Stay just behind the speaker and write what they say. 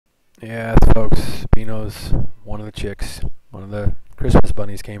Yeah, folks, Beano's one of the chicks. One of the Christmas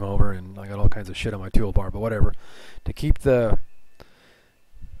bunnies came over, and I got all kinds of shit on my toolbar, but whatever. To keep the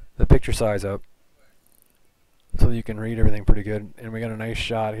picture size up, so you can read everything pretty good, and we got a nice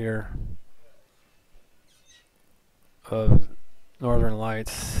shot here of Northern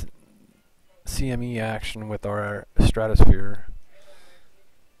Lights CME action with our stratosphere.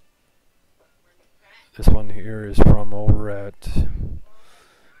 This one here is from over at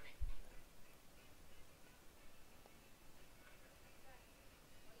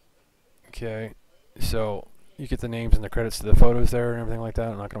okay, so you get the names and the credits to the photos there and everything like that.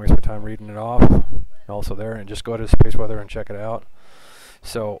 I'm not going to waste my time reading it off. Also there, and just go to Space Weather and check it out.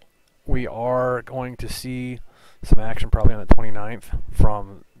 So we are going to see some action probably on the 29th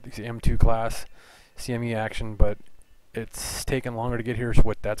from the M2 class CME action, but it's taken longer to get here,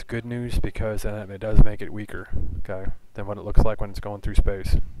 so that's good news because it does make it weaker, okay, than what it looks like when it's going through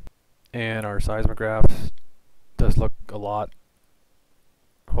space. And our seismograph does look a lot.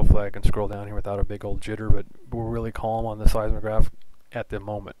 Hopefully I can scroll down here without a big old jitter, but we're really calm on the seismograph at the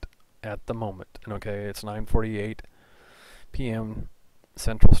moment. At the moment. And okay, it's 9:48 p.m.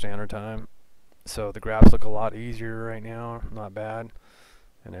 Central Standard Time. So the graphs look a lot easier right now, not bad.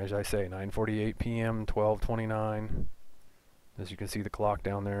 And as I say, 9:48 p.m., 12:29. As you can see the clock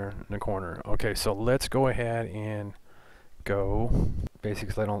down there in the corner. Okay, so let's go ahead and go,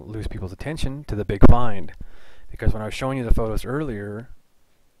 basically so I don't lose people's attention, to the big find. Because when I was showing you the photos earlier,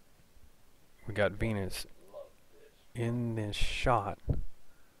 we got Venus in this shot,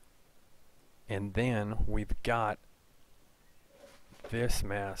 and then we've got this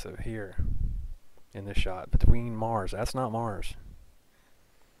massive here in this shot between Mars. That's not Mars.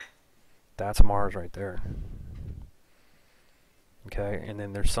 That's Mars right there. Okay, and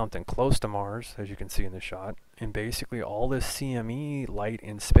then there's something close to Mars, as you can see in the shot. And basically all this CME light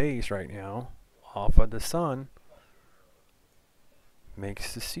in space right now, off of the sun,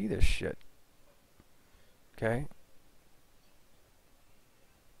 makes us see this shit. Okay?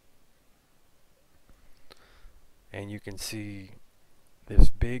 And you can see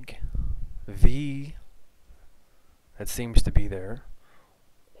this big V that seems to be there,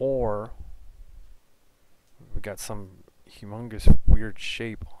 or we got some humongous weird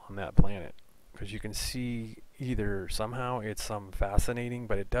shape on that planet, because you can see either somehow it's some fascinating,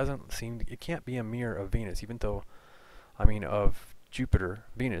 but it doesn't seem to, it can't be a mirror of Venus, even though, I mean of Jupiter,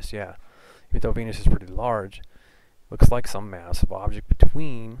 Venus, yeah, even though Venus is pretty large, looks like some massive object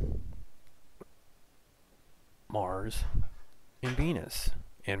between Mars and Venus.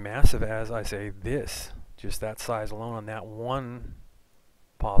 And massive, as I say, this, just that size alone on that one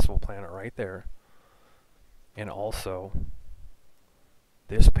possible planet right there. And also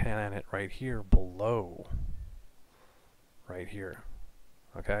this planet right here below, right here,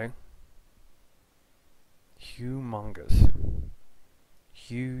 okay? Humongous.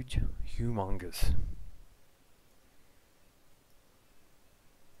 Huge, humongous.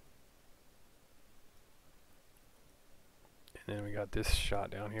 And then we got this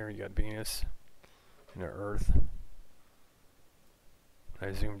shot down here. You got Venus and the Earth.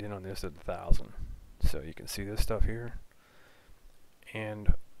 I zoomed in on this at 1,000. So you can see this stuff here.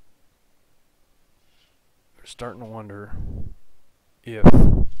 And we're starting to wonder if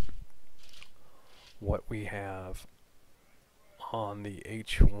what we have on the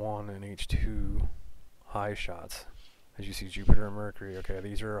H1 and H2 high shots, as you see Jupiter and Mercury, okay,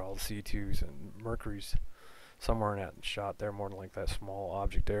 these are all C2s, and Mercury's somewhere in that shot there, more than like that small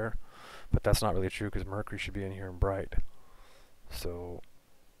object there. But that's not really true, because Mercury should be in here and bright. So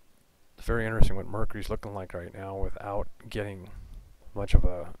it's very interesting what Mercury's looking like right now without getting much of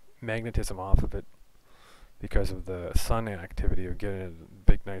a magnetism off of it, because of the sun activity of getting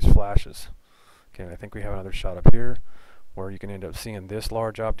big nice flashes. Okay, and I think we have another shot up here where you can end up seeing this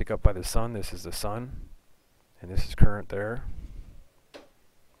large object up by the sun. This is the sun, and this is current there,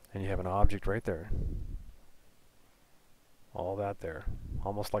 and you have an object right there. All that there,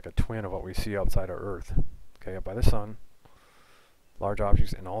 almost like a twin of what we see outside of Earth. Okay, up by the sun, large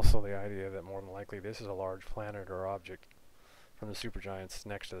objects, and also the idea that more than likely this is a large planet or object from the supergiants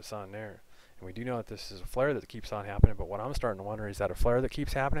next to the sun there. And we do know that this is a flare that keeps on happening, but what I'm starting to wonder, is that a flare that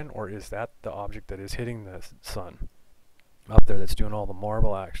keeps happening, or is that the object that is hitting the sun up there that's doing all the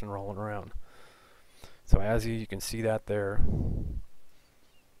marble action rolling around? So as you can see that there,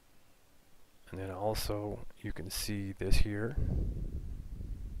 and then also you can see this here,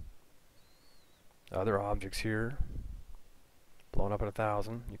 other objects here blown up at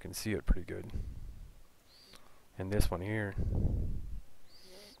 1,000. You can see it pretty good, and this one here,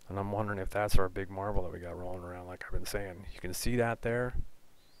 and I'm wondering if that's our big marble that we got rolling around, like I've been saying. You can see that there,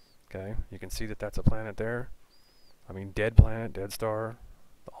 Okay, you can see that that's a planet there. I mean, dead planet, dead star,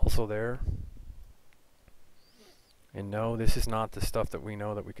 also there. And no, this is not the stuff that we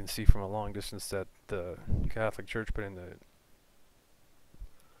know that we can see from a long distance that the Catholic Church put in the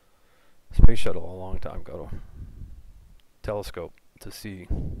space shuttle a long time ago. Telescope to see.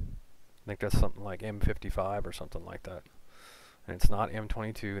 I think that's something like M55 or something like that. And it's not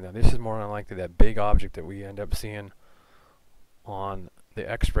M22. Now this is more than likely that big object that we end up seeing on the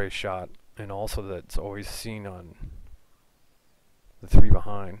X-ray shot, and also that's always seen on the 3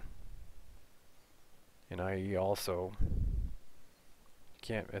 behind. And i.e. also, you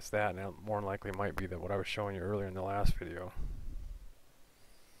can't miss that. Now more than likely it might be that what I was showing you earlier in the last video.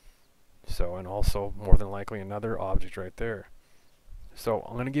 So, and also more than likely another object right there. So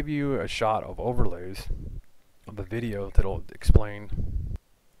I'm going to give you a shot of overlays of the video that'll explain.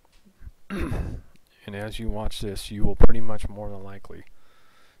 And as you watch this, you will pretty much more than likely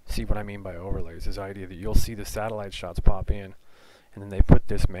see what I mean by overlays. This idea that you'll see the satellite shots pop in, and then they put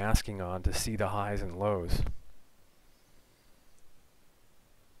this masking on to see the highs and lows.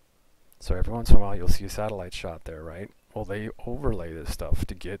 So every once in a while you'll see a satellite shot there, right? Well, they overlay this stuff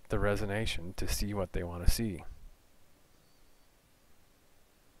to get the resonation to see what they want to see.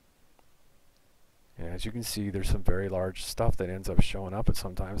 And as you can see, there's some very large stuff that ends up showing up at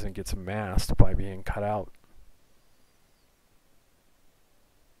sometimes and gets masked by being cut out.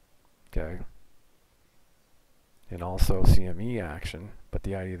 Okay. And also CME action, but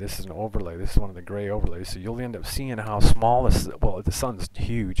the idea, this is an overlay. This is one of the gray overlays, so you'll end up seeing how small this, well, the sun's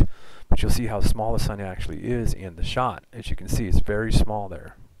huge, but you'll see how small the sun actually is in the shot. As you can see, it's very small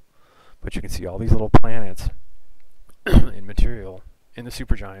there, but you can see all these little planets in material in the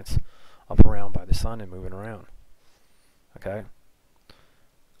supergiants up around by the sun and moving around. Okay.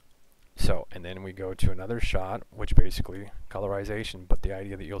 So, and then we go to another shot, which basically colorization, but the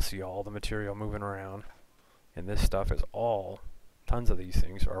idea that you'll see all the material moving around. And this stuff is all, tons of these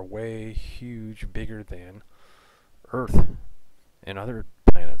things are way huge, bigger than Earth and other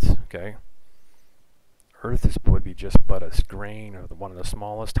planets, okay? Earth would be just but a grain, or one of the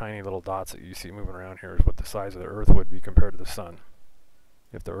smallest tiny little dots that you see moving around here is what the size of the Earth would be compared to the sun,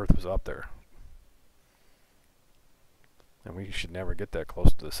 if the Earth was up there. And we should never get that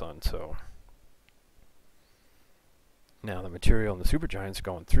close to the sun, so. Now the material in the supergiants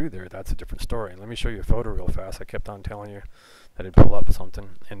going through there, that's a different story. And let me show you a photo real fast. I kept on telling you that I'd pull up something.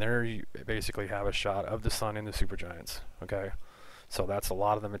 And there you basically have a shot of the sun in the supergiants. Okay? So that's a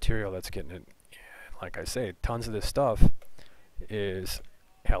lot of the material that's getting it. Like I say, tons of this stuff is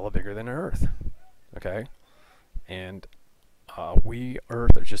hella bigger than Earth. Okay? And we,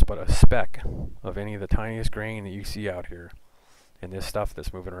 Earth, are just but a speck of any of the tiniest grain that you see out here in this stuff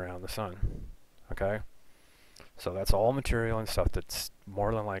that's moving around the sun. Okay? So that's all material and stuff that's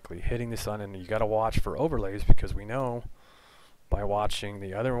more than likely hitting the sun, and you got to watch for overlays, because we know by watching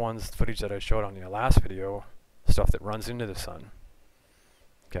the other ones, footage that I showed on the last video, stuff that runs into the sun.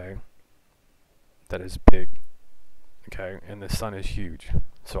 Okay? That is big. Okay? And the sun is huge.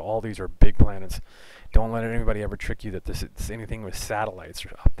 So all these are big planets. Don't let anybody ever trick you that this is anything with satellites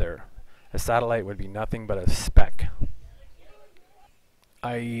up there. A satellite would be nothing but a speck.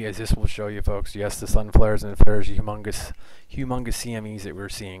 I.e., as this will show you folks, yes, the sun flares and flares, humongous CMEs that we're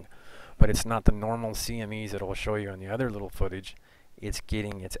seeing, but it's not the normal CMEs that it will show you in the other little footage. It's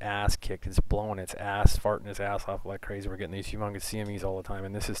getting its ass kicked, it's blowing its ass, farting its ass off like crazy. We're getting these humongous CMEs all the time,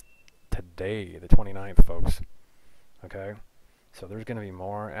 and this is today, the 29th, folks. Okay? So there's going to be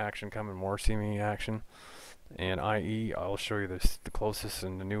more action coming, more CME action, and i.e., I'll show you the closest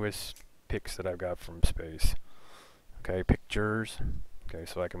and the newest pics that I've got from space. Okay, pictures. Okay,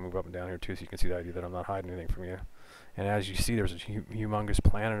 so I can move up and down here too, so you can see the idea that I'm not hiding anything from you. And as you see, there's a humongous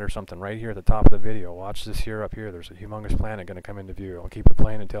planet or something right here at the top of the video. Watch this here, up here. There's a humongous planet going to come into view. I'll keep it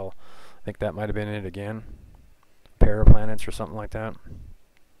playing until, I think that might have been it again. Paraplanets or something like that.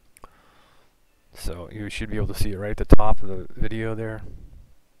 So you should be able to see it right at the top of the video there.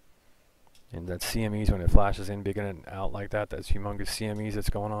 And that CMEs, when it flashes in big and out like that, that's humongous CMEs that's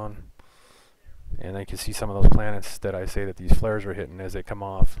going on. And I can see some of those planets that I say that these flares are hitting as they come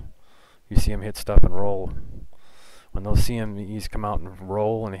off. You see them hit stuff and roll. When those CMEs come out and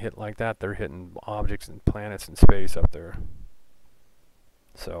roll and hit like that, they're hitting objects and planets in space up there.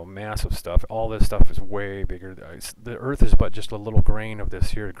 So massive stuff. All this stuff is way bigger. The Earth is but just a little grain of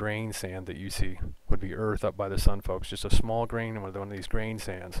this here grain sand that you see would be Earth up by the sun, folks. Just a small grain in one of these grain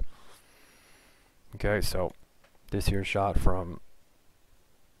sands. Okay, so this here shot from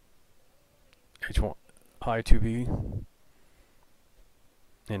H1 I2b,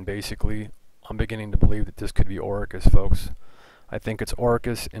 and basically I'm beginning to believe that this could be Oricus, folks. I think it's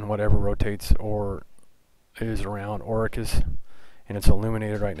Orcus and whatever rotates or is around Orcus, and it's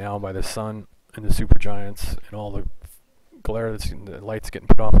illuminated right now by the sun and the supergiants and all the glare the light's getting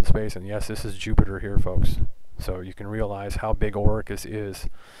put off in space. And yes, this is Jupiter here, folks. So you can realize how big Orcus is.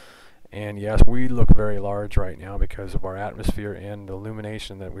 And yes, we look very large right now because of our atmosphere and the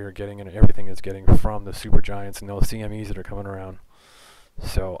illumination that we are getting and everything is getting from the supergiants and those CMEs that are coming around.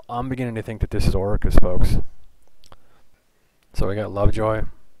 So I'm beginning to think that this is Orcus, folks. So we got Lovejoy.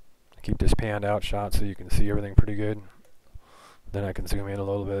 Keep this panned out shot so you can see everything pretty good. Then I can zoom in a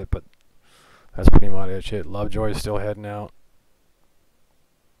little bit, but that's pretty much it. Lovejoy is still heading out.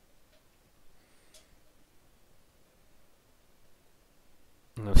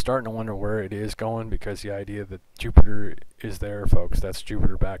 And I'm starting to wonder where it is going, because the idea that Jupiter is there, folks, that's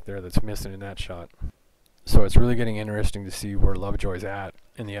Jupiter back there that's missing in that shot. So it's really getting interesting to see where Lovejoy's at,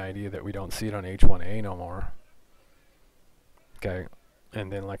 and the idea that we don't see it on H1A no more. Okay,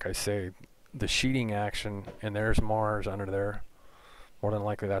 and then like I say, the sheeting action, and there's Mars under there. More than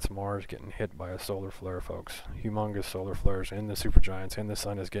likely that's Mars getting hit by a solar flare, folks. Humongous solar flares in the supergiants, and the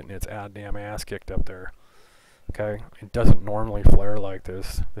sun is getting its damn ass kicked up there. Okay, it doesn't normally flare like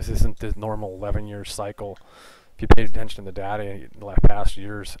this. This isn't the normal 11-year cycle. If you paid attention to the data in the past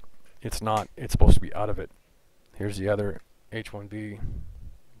years, it's not. It's supposed to be out of it. Here's the other H1B,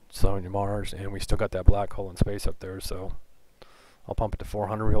 Sun and Mars, and we still got that black hole in space up there. So I'll pump it to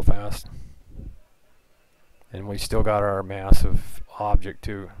 400 real fast. And we still got our massive object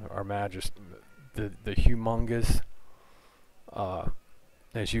too, our the humongous,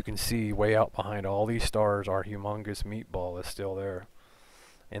 as you can see way out behind all these stars, our humongous meatball is still there.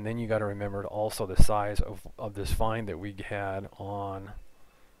 And then you got to remember also the size of this find that we had on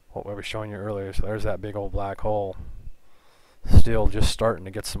what I was showing you earlier. So there's that big old black hole, still just starting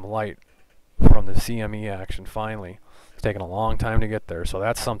to get some light from the CME action finally. It's taken a long time to get there, so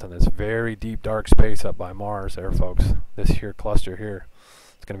that's something that's very deep dark space up by Mars there, folks. This here cluster here.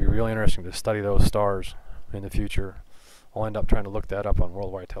 It's going to be really interesting to study those stars in the future. I'll end up trying to look that up on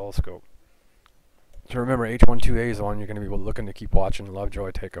Worldwide Telescope. So remember, H12A is the one you're going to be looking to keep watching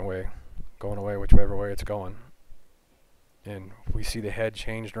Lovejoy going away whichever way it's going. And we see the head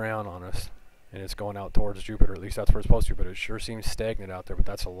changed around on us, and it's going out towards Jupiter. At least that's where it's supposed to, but it sure seems stagnant out there. But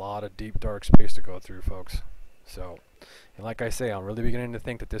that's a lot of deep dark space to go through, folks. So, and like I say, I'm really beginning to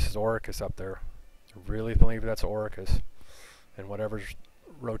think that this is Orcus up there. I really believe that's Orcus, and whatever's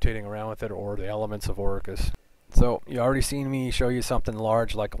rotating around with it, or the elements of Orcus. So you already seen me show you something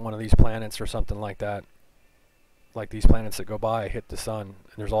large like one of these planets or something like that. Like these planets that go by hit the sun,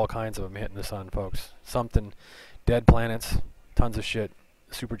 and there's all kinds of them hitting the sun, folks. Something, dead planets, tons of shit,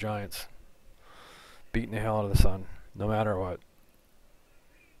 supergiants, beating the hell out of the sun, no matter what.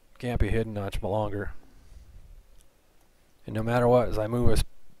 Can't be hidden much longer. And no matter what, as I move us,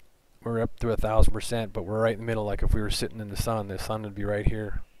 we're up to 1,000%, but we're right in the middle. Like if we were sitting in the sun would be right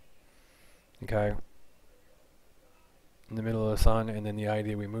here. Okay? In the middle of the sun, and then the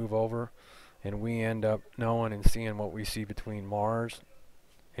idea we move over, and we end up knowing and seeing what we see between Mars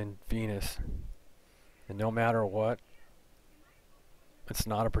and Venus. And no matter what, it's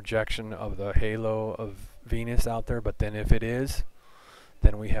not a projection of the halo of Venus out there, but then if it is,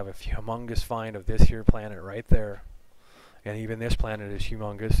 then we have a humongous find of this here planet right there. And even this planet is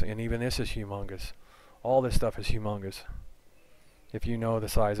humongous, and even this is humongous. All this stuff is humongous. If you know the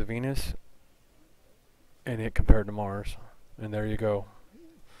size of Venus, and it compared to Mars. And there you go.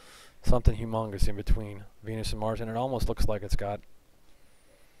 Something humongous in between Venus and Mars, and it almost looks like it's got.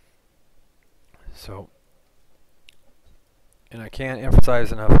 So, and I can't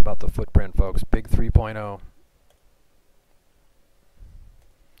emphasize enough about the footprint, folks. Big 3.0.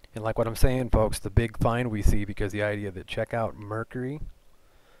 And like what I'm saying, folks, the big find we see, because the idea that check out Mercury,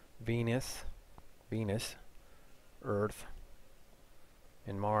 Venus, Earth,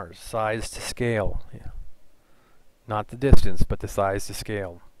 and Mars. Size to scale. Yeah. Not the distance, but the size to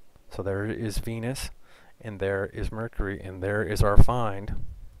scale. So there is Venus, and there is Mercury, and there is our find.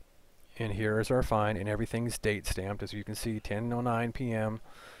 And here is our find, and everything's date stamped, as you can see, 10:09 p.m.,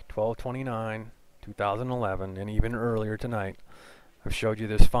 12/29, 2011, and even earlier tonight. I've showed you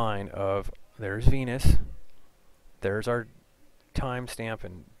this find of, there's Venus, there's our time stamp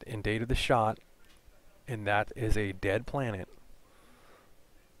and date of the shot, and that is a dead planet.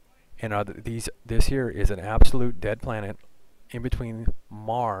 And this here is an absolute dead planet in between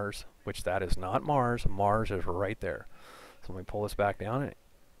Mars, which that is not Mars. Mars is right there. So let me pull this back down,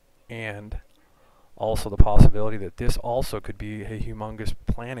 and also the possibility that this also could be a humongous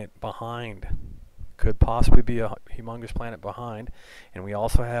planet behind. Could possibly be a humongous planet behind. And we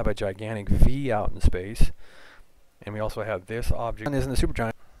also have a gigantic V out in space. And we also have this object. One is in the supergiant.